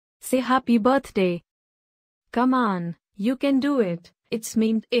say happy birthday. Come on, you can do it. It's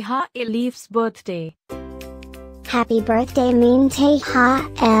Minteha Elif's birthday. Happy birthday, Minteha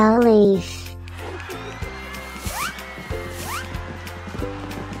Elif.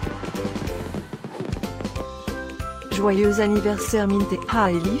 Joyeux anniversaire Minteha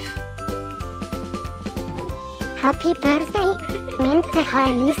Elif. Happy birthday, Minteha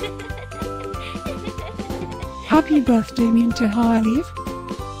Elif. Happy birthday, Minteha Elif.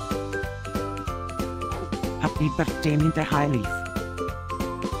 Happy birthday, Minteha Elif.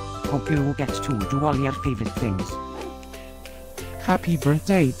 Hope you get to do all your favorite things. Happy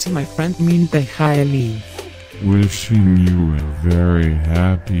birthday to my friend Minteha Elif. Wishing you a very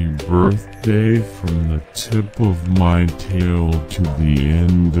happy birthday from the tip of my tail to the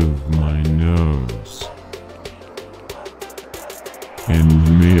end of my nose.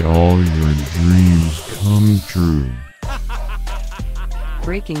 And may all your dreams come true.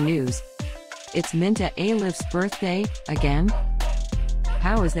 Breaking news. It's Minteha Elif's birthday, again?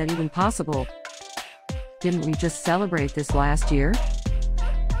 How is that even possible? Didn't we just celebrate this last year?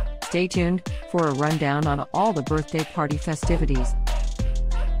 Stay tuned for a rundown on all the birthday party festivities.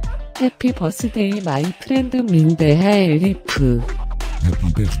 Happy birthday, my friend Minteha Elif.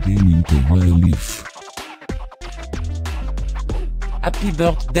 Happy birthday, Minteha Elif. Happy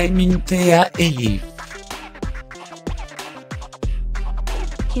birthday, Minteha Elif.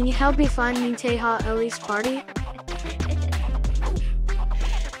 Can you help me find Minteha Elif's party?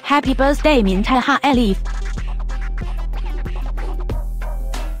 Happy birthday, Minteha Elif.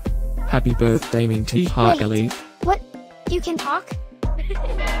 Happy birthday, Minteha Elif. What? You can talk?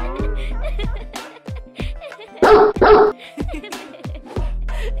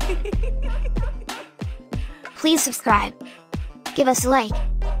 Please subscribe, give us a like,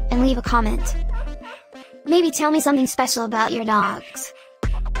 and leave a comment. Maybe tell me something special about your dogs.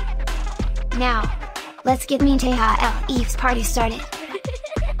 Now, let's get Minteha Elif's party started.